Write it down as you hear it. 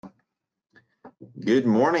Good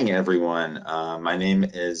morning, everyone. My name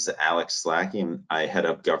is Alex Slacky, and I head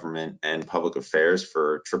up government and public affairs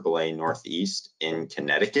for AAA Northeast in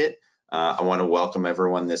Connecticut. I want to welcome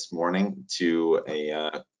everyone this morning to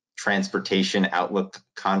a transportation outlook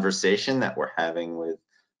conversation that we're having with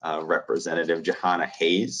Representative Jahana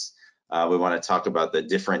Hayes. We want to talk about the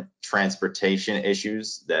different transportation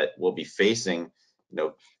issues that we'll be facing,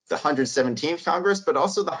 the 117th Congress, but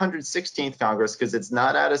also the 116th Congress, because it's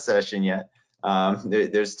not out of session yet.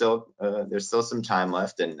 There's still some time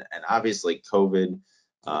left, and obviously COVID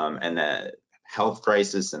and the health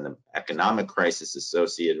crisis and the economic crisis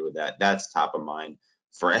associated with that's top of mind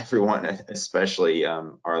for everyone, especially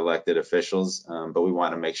our elected officials. But we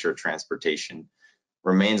want to make sure transportation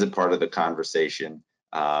remains a part of the conversation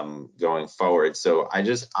going forward. So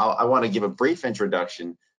I want to give a brief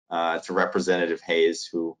introduction to Representative Hayes,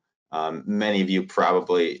 who many of you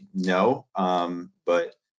probably know,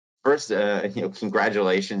 but first,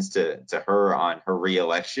 congratulations to her on her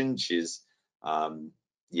reelection. She's,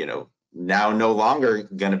 now no longer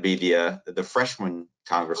going to be the freshman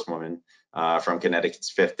congresswoman from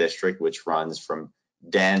Connecticut's 5th District, which runs from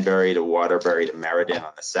Danbury to Waterbury to Meriden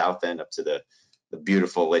on the south end up to the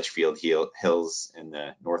beautiful Litchfield Hills in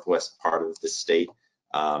the northwest part of the state.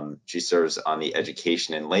 She serves on the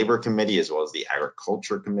Education and Labor Committee as well as the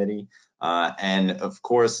Agriculture Committee. And of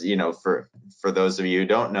course, for those of you who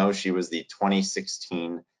don't know, she was the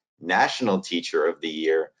 2016 National Teacher of the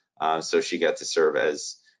Year. So she got to serve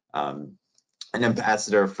as an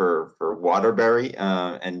ambassador for Waterbury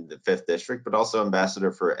and the 5th District, but also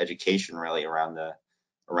ambassador for education really around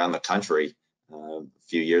the country a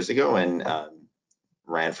few years ago, and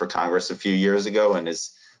ran for Congress a few years ago, and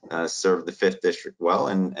has served the 5th District well.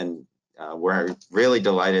 And we're really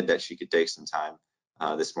delighted that she could take some time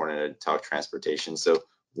this morning to talk transportation. So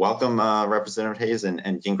welcome, Representative Hayes,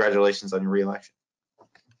 and congratulations on your reelection.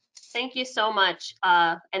 Thank you so much.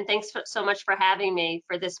 And thanks so much for having me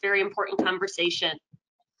for this very important conversation.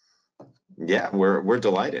 Yeah, we're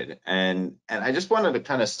delighted. And I just wanted to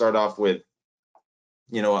kind of start off with,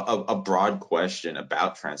 a broad question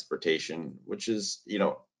about transportation, which is,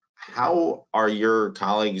 how are your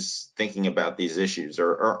colleagues thinking about these issues,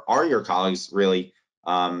 or are your colleagues really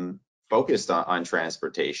focused on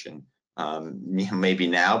transportation? Maybe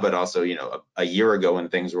now, but also, a year ago when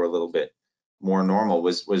things were a little bit more normal,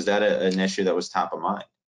 was that an issue that was top of mind?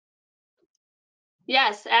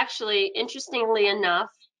 Yes, actually, interestingly enough,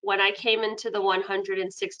 when I came into the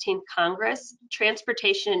 116th Congress,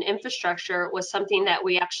 transportation and infrastructure was something that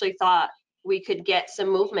we actually thought we could get some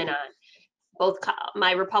movement on. Both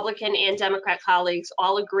my Republican and Democrat colleagues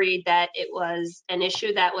all agreed that it was an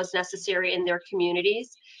issue that was necessary in their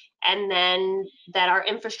communities, and then that our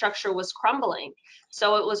infrastructure was crumbling.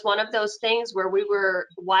 So it was one of those things where we were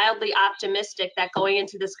wildly optimistic that going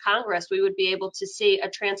into this Congress, we would be able to see a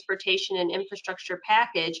transportation and infrastructure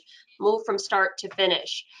package move from start to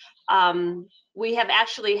finish. We have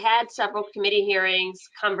actually had several committee hearings,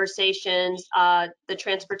 conversations. The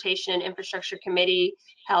Transportation and Infrastructure Committee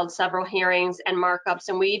held several hearings and markups,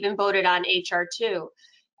 and we even voted on HR 2.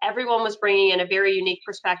 Everyone was bringing in a very unique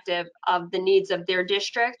perspective of the needs of their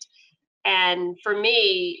district. And for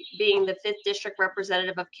me, being the 5th District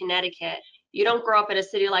representative of Connecticut, you don't grow up in a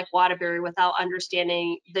city like Waterbury without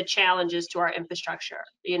understanding the challenges to our infrastructure.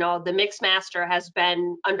 The Mix Master has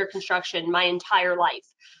been under construction my entire life.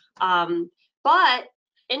 But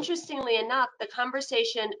interestingly enough, the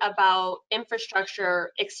conversation about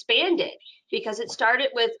infrastructure expanded because it started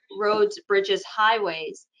with roads, bridges,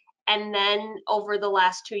 highways. And then over the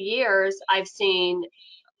last 2 years, I've seen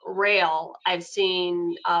rail, I've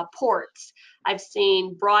seen ports, I've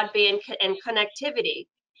seen broadband and connectivity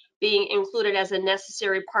being included as a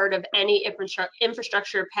necessary part of any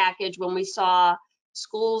infrastructure package when we saw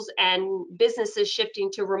schools and businesses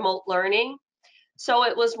shifting to remote learning. So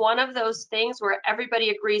it was one of those things where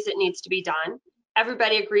everybody agrees it needs to be done.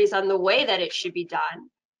 Everybody agrees on the way that it should be done.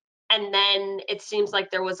 And then it seems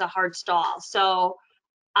like there was a hard stall. So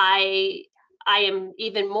I am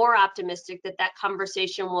even more optimistic that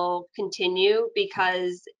conversation will continue,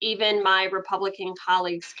 because even my Republican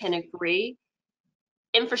colleagues can agree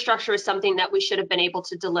infrastructure is something that we should have been able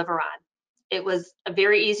to deliver on. It was a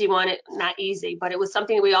very easy one, not easy, but it was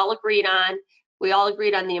something we all agreed on. We all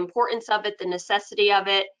agreed on the importance of it, the necessity of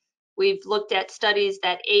it. We've looked at studies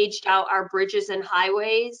that aged out our bridges and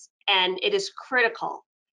highways, and it is critical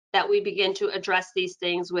that we begin to address these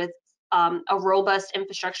things with a robust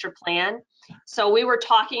infrastructure plan. So we were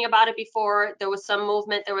talking about it before. There was some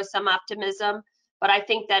movement, there was some optimism, but I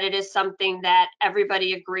think that it is something that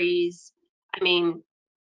everybody agrees. I mean,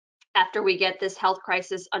 after we get this health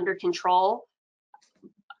crisis under control,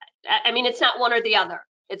 I mean, it's not one or the other.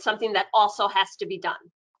 It's something that also has to be done.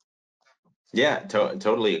 Yeah,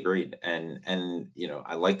 totally agreed. And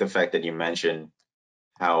I like the fact that you mentioned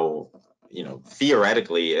how,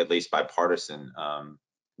 theoretically, at least bipartisan,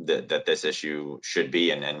 that this issue should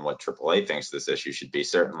be, and what AAA thinks this issue should be.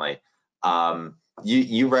 Certainly,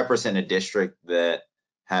 you represent a district that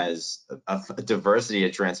has a diversity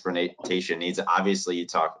of transportation needs. Obviously, you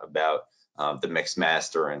talk about the mixed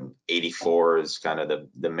master, and 84 is kind of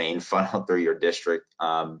the main funnel through your district.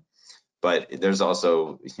 But there's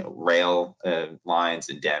also rail lines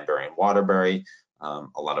in Danbury and Waterbury,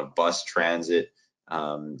 a lot of bus transit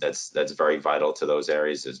that's very vital to those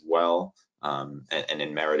areas as well, and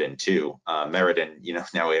in Meriden too. Meriden,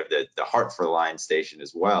 now we have the Hartford line station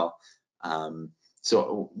as well.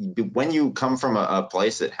 So when you come from a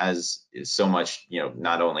place that has so much,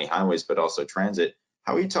 not only highways but also transit,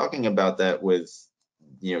 how are you talking about that with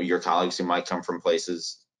your colleagues who might come from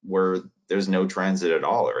places where there's no transit at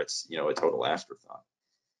all, or it's a total afterthought?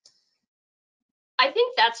 I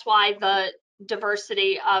think that's why the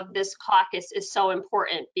diversity of this caucus is so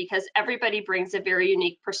important, because everybody brings a very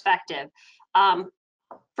unique perspective.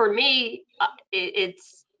 For me,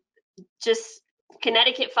 it's just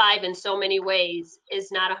Connecticut 5 in so many ways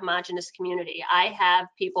is not a homogenous community. I have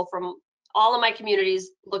people from all of my communities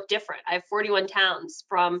look different. I have 41 towns,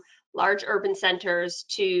 from large urban centers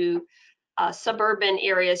to suburban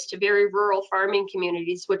areas to very rural farming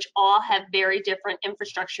communities, which all have very different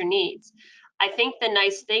infrastructure needs. I think the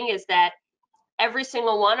nice thing is that every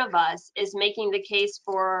single one of us is making the case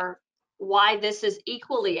for why this is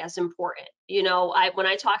equally as important. When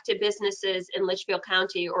I talk to businesses in Litchfield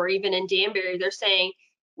County or even in Danbury, they're saying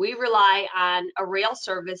we rely on a rail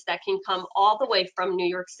service that can come all the way from New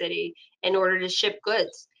York City in order to ship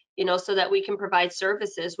goods, so that we can provide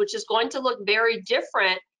services, which is going to look very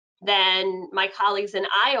different than my colleagues in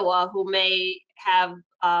Iowa, who may have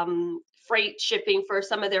freight shipping for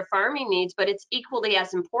some of their farming needs, but it's equally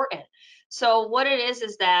as important. So what it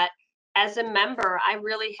is that as a member, I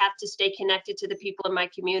really have to stay connected to the people in my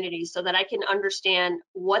community so that I can understand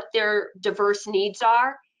what their diverse needs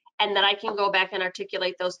are, and that I can go back and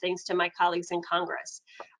articulate those things to my colleagues in Congress.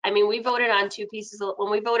 I mean, we voted on two pieces.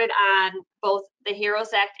 When we voted on both the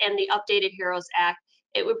HEROES Act and the updated HEROES Act,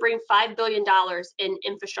 it would bring $5 billion in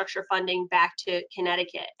infrastructure funding back to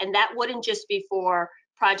Connecticut. And that wouldn't just be for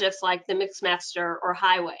projects like the Mixmaster or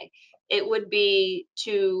Highway. It would be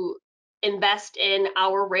to invest in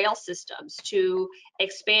our rail systems, to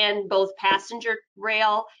expand both passenger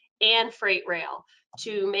rail and freight rail,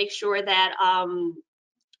 to make sure that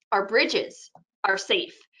our bridges are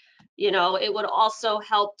safe. It would also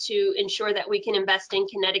help to ensure that we can invest in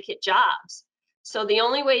Connecticut jobs. So the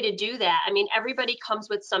only way to do that, I mean, everybody comes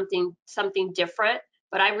with something different,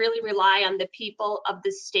 but I really rely on the people of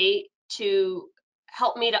the state to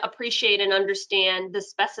help me to appreciate and understand the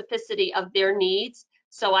specificity of their needs,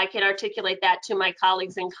 so I can articulate that to my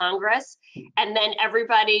colleagues in Congress. And then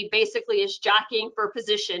everybody basically is jockeying for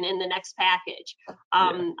position in the next package.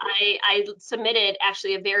 I submitted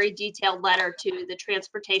actually a very detailed letter to the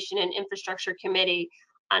Transportation and Infrastructure Committee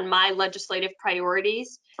on my legislative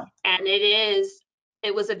priorities. And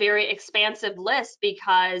it was a very expansive list,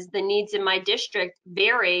 because the needs in my district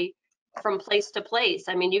vary from place to place.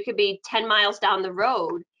 I mean, you could be 10 miles down the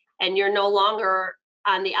road and you're no longer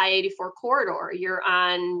on the I-84 corridor, you're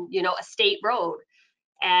on, a state road,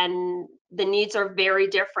 and the needs are very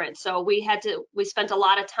different. So we spent a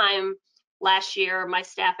lot of time last year, my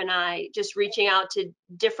staff and I, just reaching out to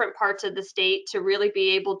different parts of the state to really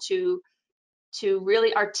be able to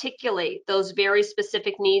really articulate those very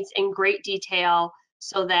specific needs in great detail,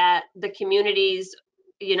 so that the communities,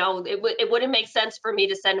 it wouldn't make sense for me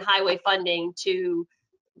to send highway funding to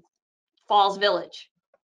Falls Village.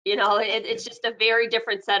 It's just a very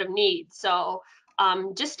different set of needs. So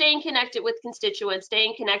just staying connected with constituents,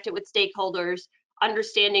 staying connected with stakeholders,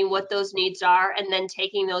 understanding what those needs are, and then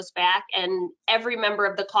taking those back. And every member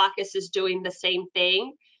of the caucus is doing the same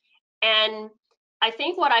thing. And I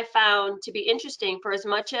think what I found to be interesting, for as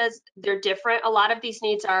much as they're different, a lot of these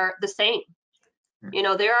needs are the same.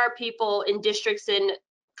 There are people in districts in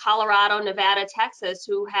Colorado, Nevada, Texas,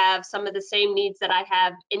 who have some of the same needs that I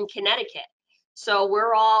have in Connecticut. So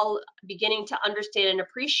we're all beginning to understand and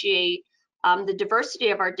appreciate the diversity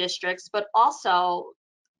of our districts, but also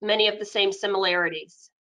many of the same similarities.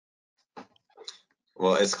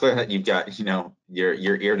 Well, it's clear that you've got, your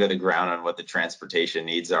ear to the ground on what the transportation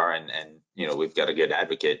needs are, and we've got a good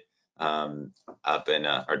advocate up in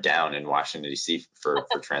or down in Washington D.C. for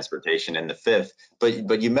transportation in the 5th.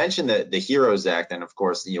 But you mentioned the HEROES Act, and of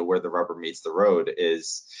course, where the rubber meets the road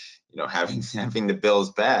is, having having the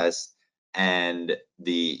bills passed, and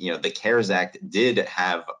the CARES Act did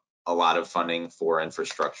have a lot of funding for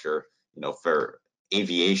infrastructure. For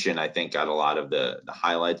aviation, I think got a lot of the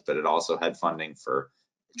highlights, but it also had funding for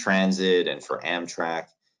transit and for Amtrak,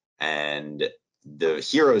 and the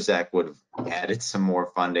HEROES Act would have added some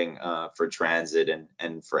more funding for transit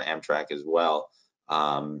and for Amtrak as well.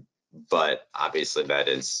 But obviously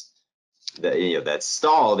that's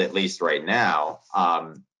stalled, at least right now.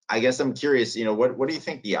 I guess I'm curious, what do you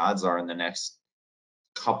think the odds are in the next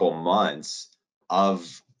couple months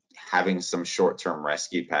of having some short-term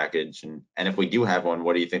rescue package? And if we do have one,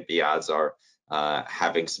 what do you think the odds are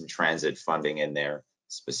having some transit funding in there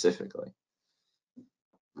specifically?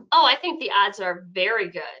 Oh, I think the odds are very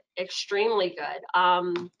good, extremely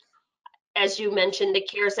good. As you mentioned, the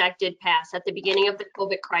CARES Act did pass. At the beginning of the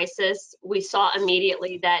COVID crisis, we saw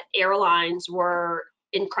immediately that airlines were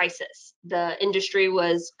in crisis. The industry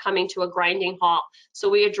was coming to a grinding halt. So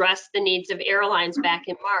we addressed the needs of airlines back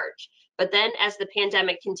in March. But then as the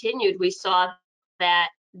pandemic continued, we saw that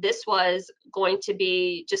this was going to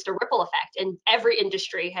be just a ripple effect, and every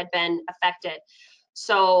industry had been affected.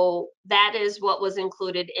 So that is what was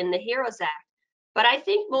included in the HEROES Act. But I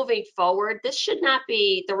think moving forward, this should not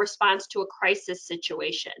be the response to a crisis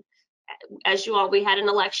situation. As we had an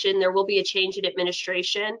election, there will be a change in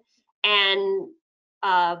administration, and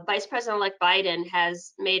Vice President-elect Biden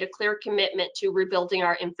has made a clear commitment to rebuilding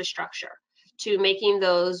our infrastructure, to making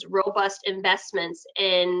those robust investments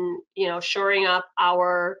in, shoring up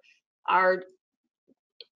our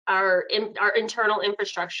internal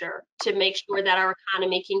infrastructure to make sure that our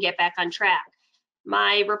economy can get back on track.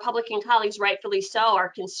 My Republican colleagues, rightfully so, are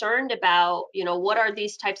concerned about, what are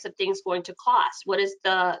these types of things going to cost? What's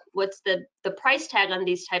the price tag on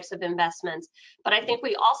these types of investments? But I think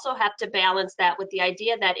we also have to balance that with the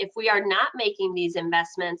idea that if we are not making these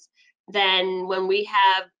investments, then when we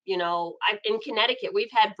have, in Connecticut,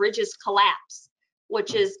 we've had bridges collapse,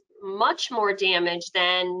 which is much more damage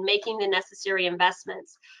than making the necessary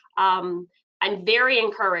investments. I'm very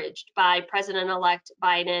encouraged by President-elect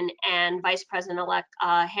Biden and Vice President-elect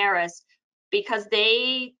Harris, because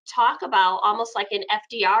they talk about almost like an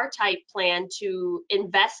FDR type plan to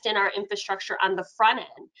invest in our infrastructure on the front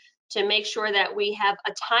end, to make sure that we have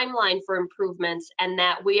a timeline for improvements and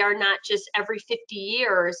that we are not just every 50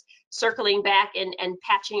 years circling back and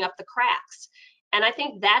patching up the cracks. And I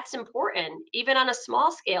think that's important, even on a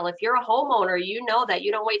small scale. If you're a homeowner, you know that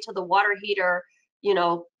you don't wait till the water heater,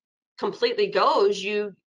 completely goes.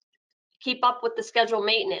 You keep up with the scheduled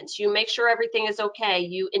maintenance. You make sure everything is okay.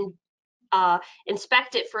 You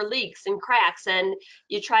inspect it for leaks and cracks, and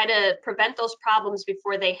you try to prevent those problems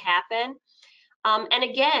before they happen. And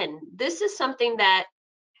again, this is something that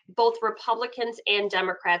both Republicans and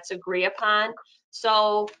Democrats agree upon.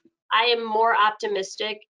 So I am more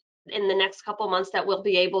optimistic in the next couple months that we'll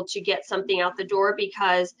be able to get something out the door,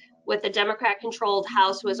 because with a Democrat-controlled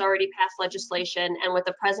House who has already passed legislation and with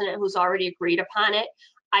a president who's already agreed upon it,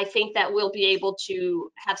 I think that we'll be able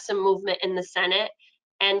to have some movement in the Senate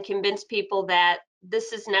and convince people that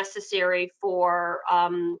this is necessary for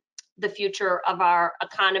the future of our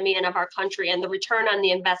economy and of our country. And the return on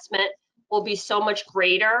the investment will be so much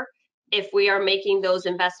greater if we are making those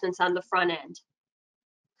investments on the front end.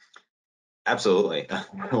 Absolutely.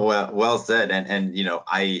 Well said. And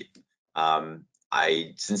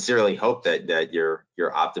I sincerely hope that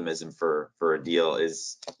your optimism for a deal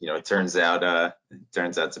is, turns out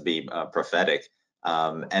to be prophetic.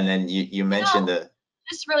 And then you mentioned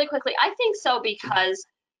just really quickly, I think so, because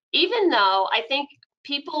even though I think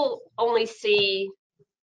people only see,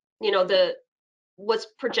 what's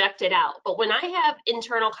projected out, but when I have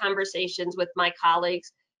internal conversations with my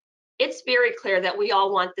colleagues, it's very clear that we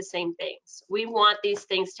all want the same things. We want these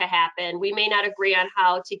things to happen. We may not agree on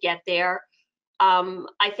how to get there.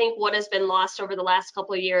 I think what has been lost over the last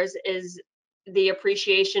couple of years is the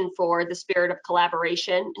appreciation for the spirit of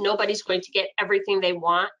collaboration. Nobody's going to get everything they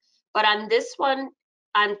want, but on this one,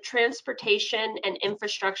 on transportation and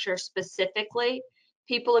infrastructure specifically,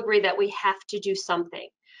 people agree that we have to do something.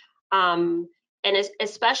 And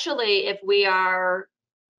especially if we are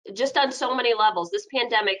just on so many levels, this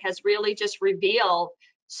pandemic has really just revealed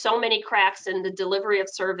so many cracks in the delivery of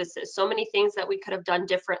services, so many things that we could have done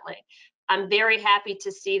differently. I'm very happy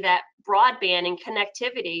to see that broadband and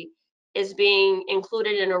connectivity is being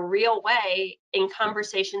included in a real way in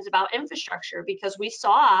conversations about infrastructure, because we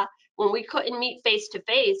saw when we couldn't meet face to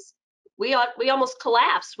face, we almost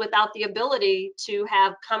collapsed without the ability to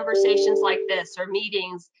have conversations like this or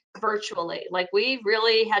meetings virtually. Like, we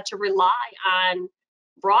really had to rely on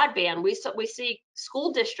broadband. We see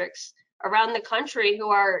school districts around the country who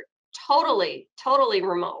are totally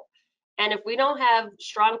remote. And if we don't have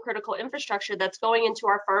strong critical infrastructure that's going into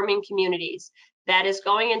our farming communities, that is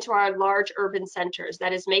going into our large urban centers,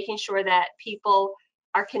 that is making sure that people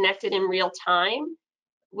are connected in real time,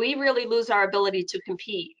 we really lose our ability to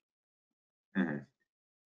compete. Mhm.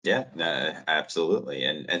 Yeah, no, absolutely.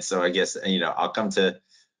 And so I guess, I'll come to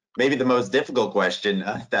maybe the most difficult question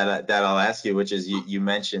that I'll ask you, which is you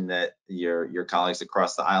mentioned that your colleagues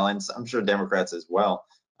across the islands, I'm sure Democrats as well,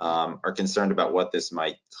 are concerned about what this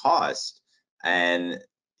might cost and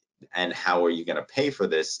how are you going to pay for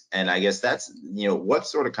this? And I guess that's, what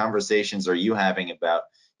sort of conversations are you having about,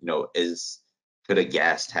 could a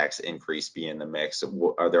gas tax increase be in the mix?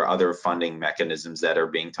 Are there other funding mechanisms that are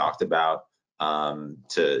being talked about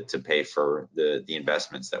to pay for the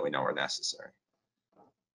investments that we know are necessary?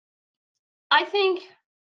 I think,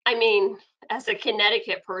 I mean, as a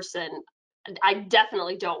Connecticut person, I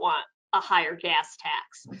definitely don't want a higher gas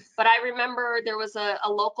tax. But I remember there was a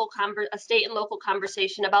state and local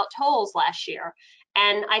conversation about tolls last year.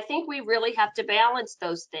 And I think we really have to balance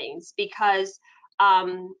those things because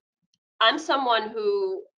um, I'm someone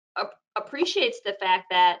who appreciates the fact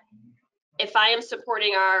that if I am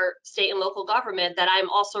supporting our state and local government, that I'm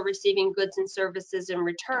also receiving goods and services in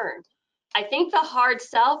return. I think the hard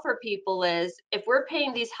sell for people is if we're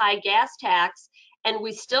paying these high gas tax and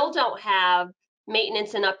we still don't have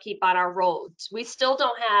maintenance and upkeep on our roads, we still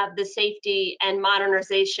don't have the safety and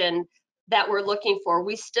modernization that we're looking for.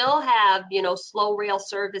 We still have, slow rail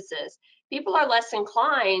services. People are less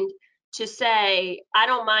inclined to say, I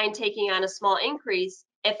don't mind taking on a small increase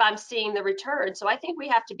if I'm seeing the return. So I think we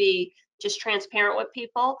have to be just transparent with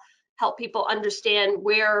people, help people understand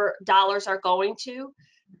where dollars are going to.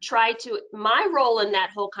 My role in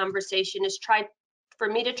that whole conversation is for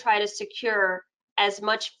me to try to secure as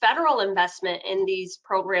much federal investment in these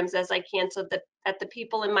programs as I can so that the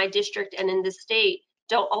people in my district and in the state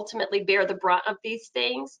don't ultimately bear the brunt of these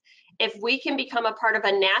things. If we can become a part of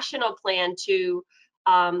a national plan to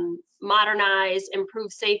modernize,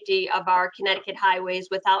 improve safety of our Connecticut highways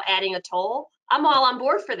without adding a toll, I'm all on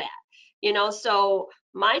board for that. So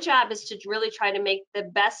my job is to really try to make the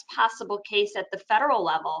best possible case at the federal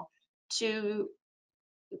level to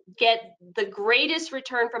get the greatest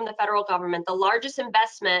return from the federal government, the largest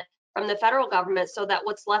investment from the federal government, so that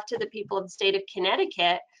what's left to the people of the state of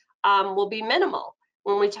Connecticut will be minimal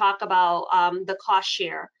when we talk about the cost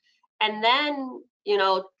share. And then,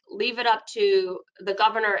 leave it up to the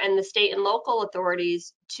governor and the state and local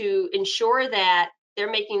authorities to ensure that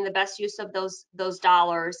they're making the best use of those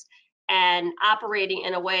dollars and operating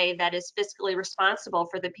in a way that is fiscally responsible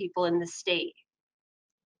for the people in the state.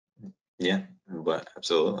 Yeah, but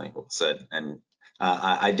absolutely, well said. And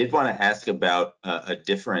I did want to ask about a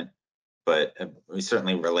different, but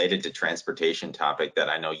certainly related to transportation topic that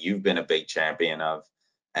I know you've been a big champion of,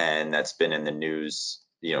 and that's been in the news,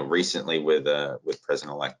 recently with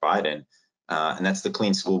President-elect Biden, and that's the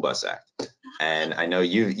Clean School Bus Act. And I know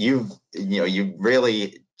you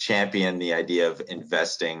really championed the idea of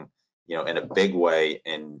investing, in a big way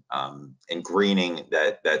in greening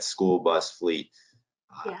that school bus fleet.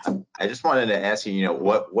 Yes. I just wanted to ask you,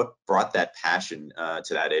 what brought that passion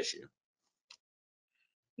to that issue?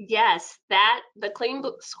 Yes, the Clean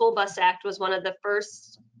School Bus Act was one of the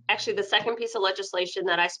first, actually the second piece of legislation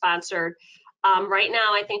that I sponsored. Right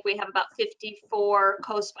now, I think we have about 54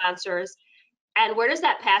 co-sponsors. And where does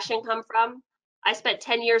that passion come from? I spent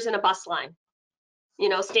 10 years in a bus line,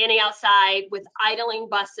 standing outside with idling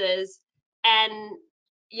buses. And,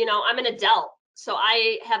 I'm an adult, so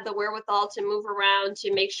I have the wherewithal to move around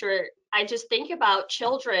to make sure. I just think about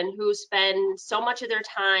children who spend so much of their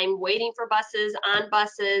time waiting for buses, on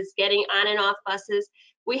buses, getting on and off buses.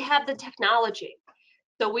 We have the technology.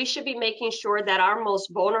 So we should be making sure that our most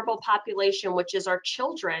vulnerable population, which is our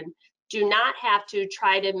children, do not have to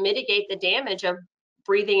try to mitigate the damage of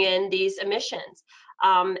breathing in these emissions.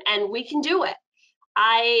 And we can do it.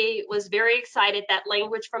 I was very excited that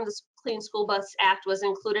language from the Clean School Bus Act was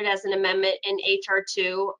included as an amendment in HR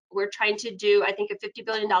 2. We're trying to do, I think, a $50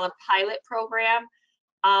 billion pilot program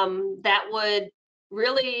that would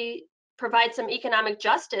really provide some economic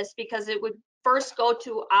justice, because it would first go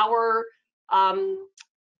to our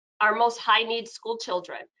most high need school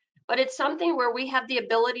children. But it's something where we have the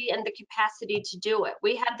ability and the capacity to do it.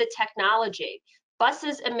 We have the technology.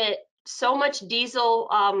 Buses emit so much diesel,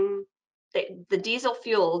 the diesel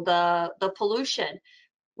fuel, the pollution.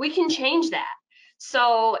 We can change that.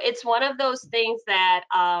 So it's one of those things that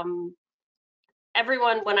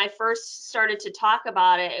everyone, when I first started to talk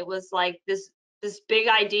about it, it was like this big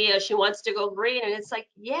idea. She wants to go green, and it's like,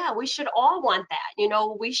 yeah, we should all want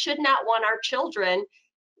that. We should not want our children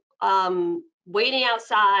waiting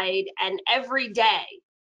outside and every day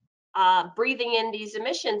breathing in these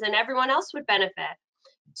emissions, and everyone else would benefit.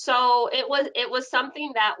 So it was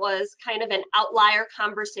something that was kind of an outlier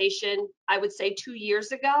conversation, I would say 2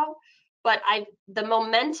 years ago, but the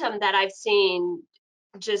momentum that I've seen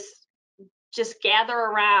just gather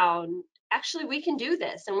around, actually we can do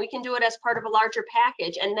this, and we can do it as part of a larger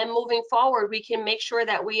package, and then moving forward we can make sure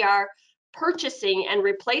that we are purchasing and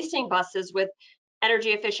replacing buses with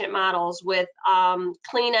energy efficient models, with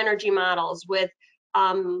clean energy models, with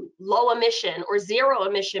low emission or zero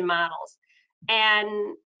emission models.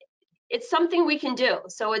 And it's something we can do.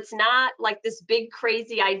 So it's not like this big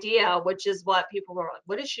crazy idea, which is what people are like,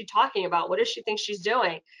 what is she talking about? What does she think she's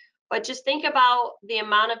doing? But just think about the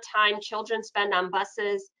amount of time children spend on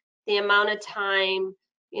buses, the amount of time,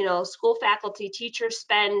 you know, school faculty, teachers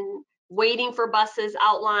spend waiting for buses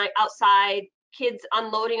outside, kids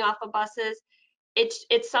unloading off of buses.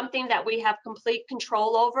 It's something that we have complete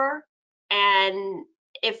control over. And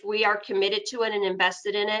if we are committed to it and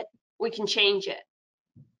invested in it, we can change it.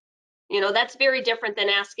 You know, that's very different than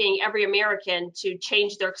asking every American to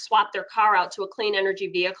swap their car out to a clean energy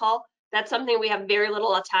vehicle. That's something we have very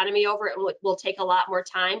little autonomy over and will take a lot more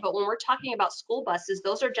time. But when we're talking about school buses,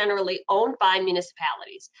 those are generally owned by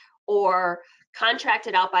municipalities or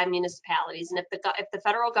contracted out by municipalities. And if the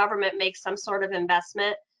federal government makes some sort of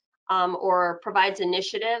investment or provides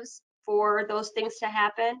initiatives for those things to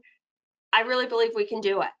happen, I really believe we can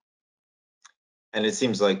do it. And it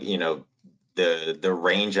seems like, you know, the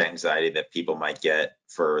range anxiety that people might get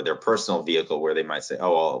for their personal vehicle, where they might say,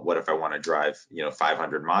 oh, well, what if I want to drive, you know,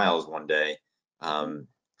 500 miles one day?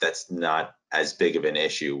 That's not as big of an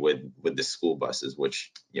issue with the school buses,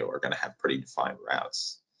 which, you know, are going to have pretty defined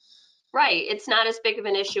routes. Right. It's not as big of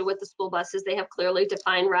an issue with the school buses. They have clearly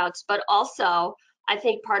defined routes, but also I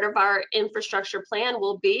think part of our infrastructure plan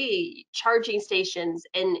will be charging stations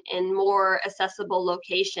in more accessible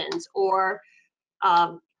locations, or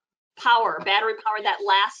battery power that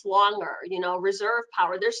lasts longer, you know, reserve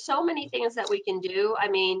power. There's so many things that we can do. I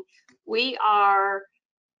mean, we are,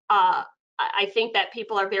 I think that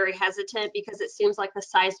people are very hesitant because it seems like the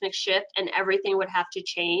seismic shift and everything would have to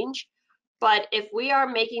change. But if we are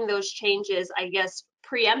making those changes, I guess,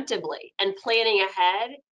 preemptively and planning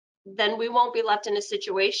ahead, then we won't be left in a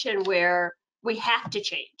situation where we have to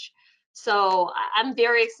change. So I'm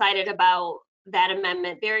very excited about that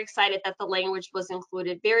amendment, very excited that the language was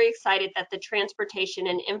included, very excited that the Transportation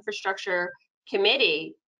and Infrastructure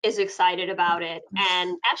Committee is excited about it.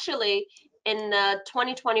 And actually, in the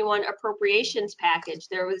 2021 appropriations package,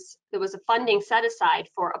 there was a funding set aside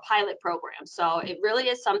for a pilot program. So it really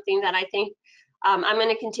is something that I think I'm going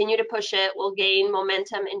to continue to push it. We'll gain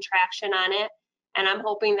momentum and traction on it. And I'm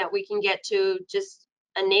hoping that we can get to just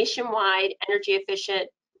a nationwide energy efficient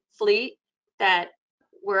fleet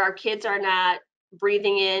where our kids are not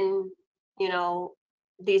breathing in, you know,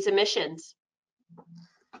 these emissions.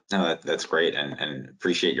 No, that's great, and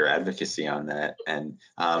appreciate your advocacy on that. And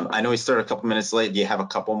I know we started a couple minutes late. Do you have a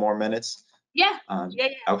couple more minutes? Yeah. Yeah.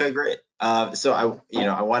 Okay, great. So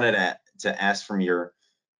I wanted to ask from your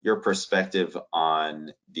perspective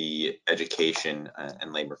on the Education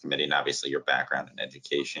and Labor Committee, and obviously your background in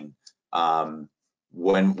education.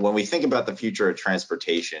 When we think about the future of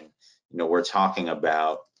transportation, you know, we're talking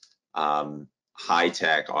about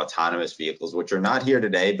high-tech autonomous vehicles, which are not here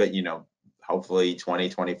today, but, you know, hopefully 20,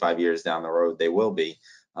 25 years down the road, they will be.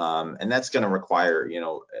 And that's going to require, you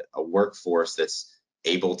know, a workforce that's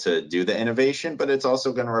able to do the innovation, but it's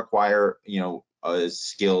also going to require, you know,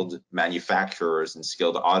 skilled manufacturers and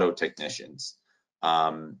skilled auto technicians.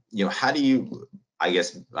 You know, how do you, I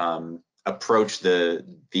guess, approach the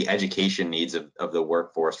education needs of the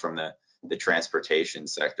workforce from the transportation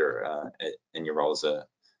sector in your role as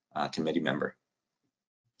a committee member?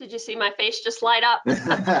 Did you see my face just light up?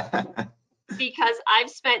 Because I've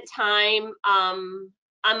spent time on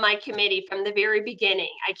my committee from the very beginning.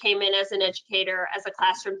 I came in as an educator, as a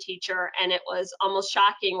classroom teacher, and it was almost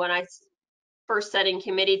shocking when I first said in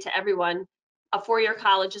committee to everyone, a four-year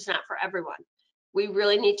college is not for everyone. We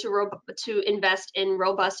really need to invest in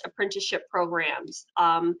robust apprenticeship programs.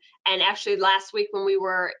 And actually last week when we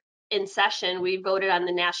were in session, we voted on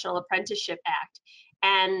the National Apprenticeship Act.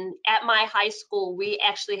 And at my high school, we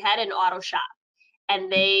actually had an auto shop, and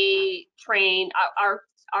they trained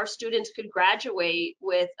our students could graduate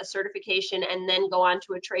with a certification and then go on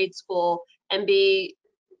to a trade school and be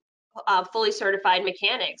fully certified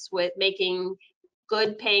mechanics, with making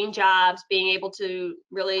good paying jobs, being able to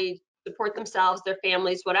really support themselves, their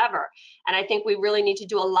families, whatever. And I think we really need to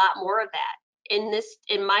do a lot more of that.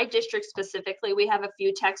 In my district specifically, we have a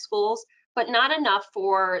few tech schools, but not enough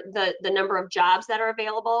for the number of jobs that are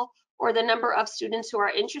available or the number of students who are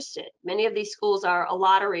interested. Many of these schools are a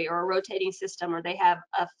lottery or a rotating system, or they have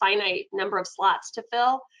a finite number of slots to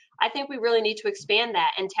fill. I think we really need to expand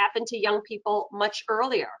that and tap into young people much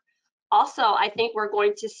earlier. Also, I think we're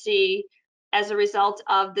going to see, as a result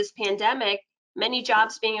of this pandemic, many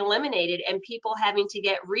jobs being eliminated and people having to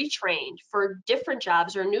get retrained for different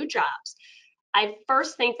jobs or new jobs. I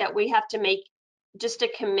first think that we have to make just a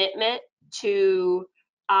commitment to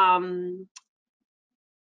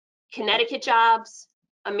Connecticut jobs,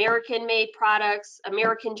 American-made products,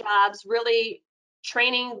 American jobs, really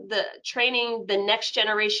training the next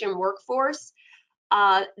generation workforce.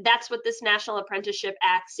 That's what this National Apprenticeship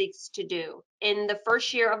Act seeks to do. In the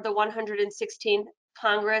first year of the 116th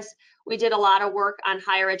Congress, we did a lot of work on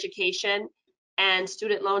higher education and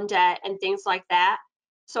student loan debt and things like that.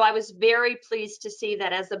 So I was very pleased to see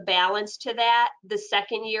that as a balance to that, the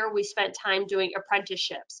second year we spent time doing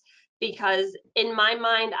apprenticeships, because in my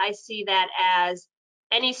mind, I see that as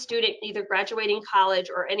any student either graduating college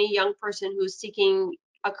or any young person who's seeking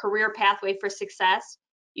a career pathway for success.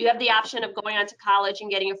 You have the option of going on to college and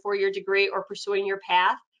getting a 4-year degree or pursuing your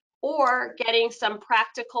path, or getting some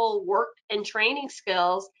practical work and training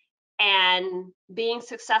skills and being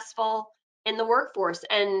successful in the workforce.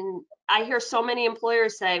 And I hear so many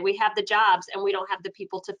employers say, we have the jobs and we don't have the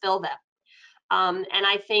people to fill them. And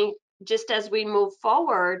I think just as we move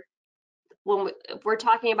forward, if we're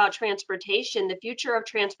talking about transportation, the future of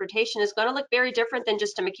transportation is going to look very different than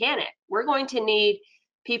just a mechanic. We're going to need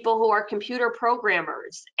people who are computer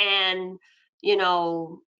programmers and,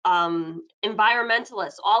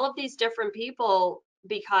 environmentalists, all of these different people,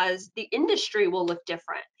 because the industry will look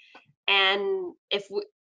different. And if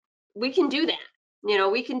we can do that,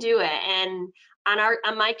 we can do it. And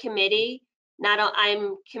on my committee,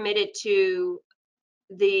 I'm committed to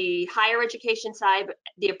the higher education side,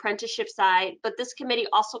 the apprenticeship side, but this committee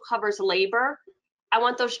also covers labor. I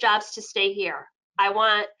want those jobs to stay here. I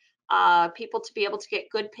want people to be able to get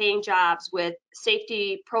good paying jobs with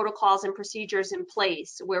safety protocols and procedures in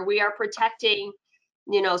place, where we are protecting,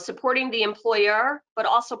 supporting the employer, but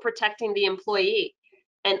also protecting the employee.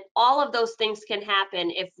 And all of those things can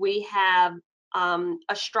happen if we have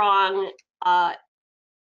a strong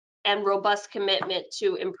and robust commitment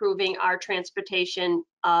to improving our transportation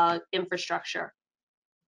infrastructure.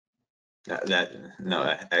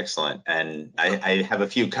 Excellent. And I have a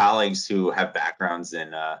few colleagues who have backgrounds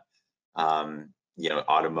in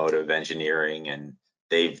automotive engineering, and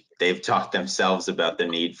they've talked themselves about the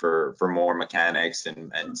need for more mechanics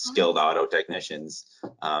and skilled auto technicians.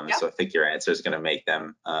 Yep. So I think your answer is going to make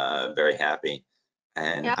them very happy.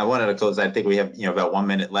 And Yep. I wanted to close. I think we have about 1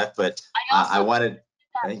 minute left, but I wanted.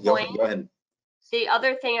 Go ahead. The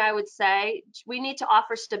other thing I would say, we need to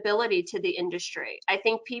offer stability to the industry. I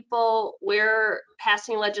think we're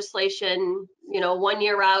passing legislation, 1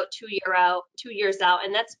 year out, 2 years out,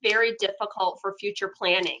 and that's very difficult for future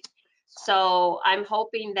planning. So I'm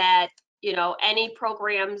hoping that, any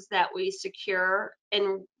programs that we secure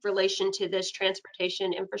in relation to this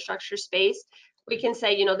transportation infrastructure space, we can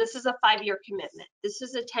say, this is a 5-year commitment. This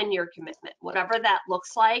is a 10-year commitment, whatever that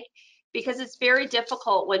looks like. Because it's very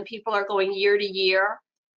difficult when people are going year to year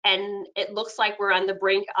and it looks like we're on the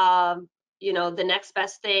brink of, the next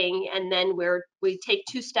best thing, and then we take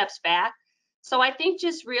 2 steps back. So I think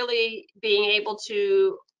just really being able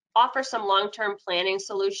to offer some long-term planning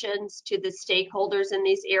solutions to the stakeholders in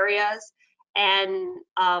these areas, and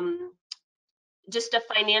just a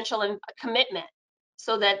financial commitment,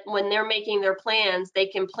 so that when they're making their plans, they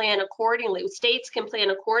can plan accordingly. States can plan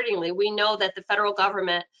accordingly. We know that the federal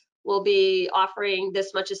government will be offering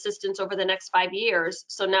this much assistance over the next 5 years.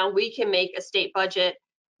 So now we can make a state budget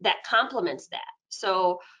that complements that.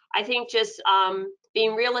 So I think just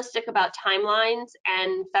being realistic about timelines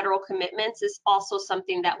and federal commitments is also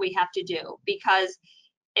something that we have to do, because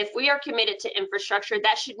if we are committed to infrastructure,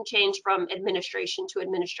 that shouldn't change from administration to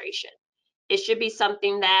administration. It should be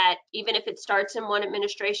something that even if it starts in one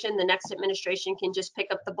administration, the next administration can just pick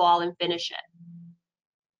up the ball and finish it.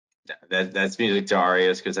 That's music to our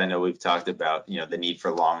ears, because I know we've talked about the need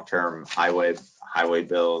for long-term highway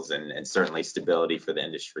bills and certainly stability for the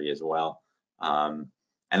industry as well. And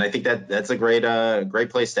I think that's a great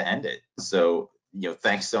place to end it. So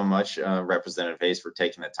thanks so much, Representative Hayes, for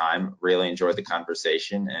taking the time. Really enjoyed the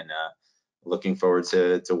conversation, and looking forward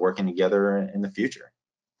to working together in the future.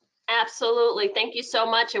 Absolutely. Thank you so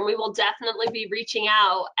much. And we will definitely be reaching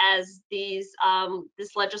out as this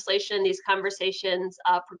legislation, these conversations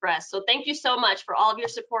progress. So thank you so much for all of your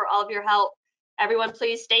support, all of your help. Everyone,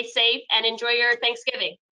 please stay safe and enjoy your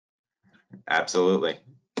Thanksgiving. Absolutely.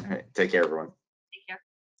 All right, take care, everyone.